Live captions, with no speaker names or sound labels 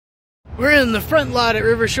We're in the front lot at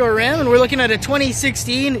Rivershore Ram and we're looking at a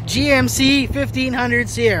 2016 GMC 1500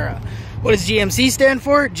 Sierra. What does GMC stand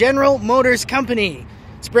for? General Motors Company.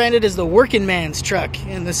 It's branded as the working man's truck,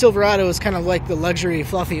 and the Silverado is kind of like the luxury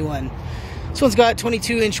fluffy one. This one's got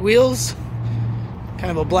 22-inch wheels,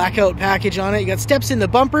 kind of a blackout package on it. You got steps in the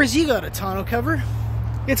bumpers, you got a tonneau cover.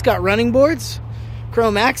 It's got running boards,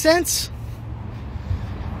 chrome accents.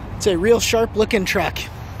 It's a real sharp looking truck.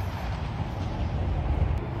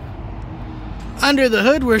 Under the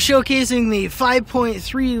hood, we're showcasing the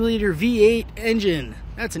 5.3 liter V8 engine.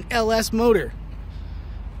 That's an LS motor.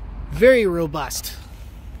 Very robust.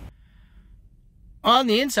 On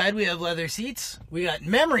the inside, we have leather seats. We got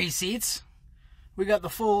memory seats. We got the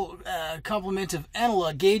full complement of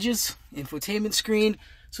analog gauges, infotainment screen.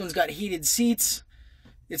 This one's got heated seats.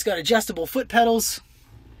 It's got adjustable foot pedals,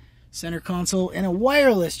 center console, and a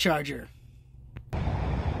wireless charger.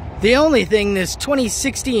 The only thing this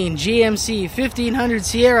 2016 GMC 1500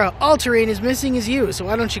 Sierra all-terrain is missing is you, so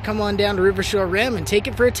why don't you come on down to Rivershore Ram and take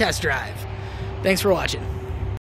it for a test drive. Thanks for watching.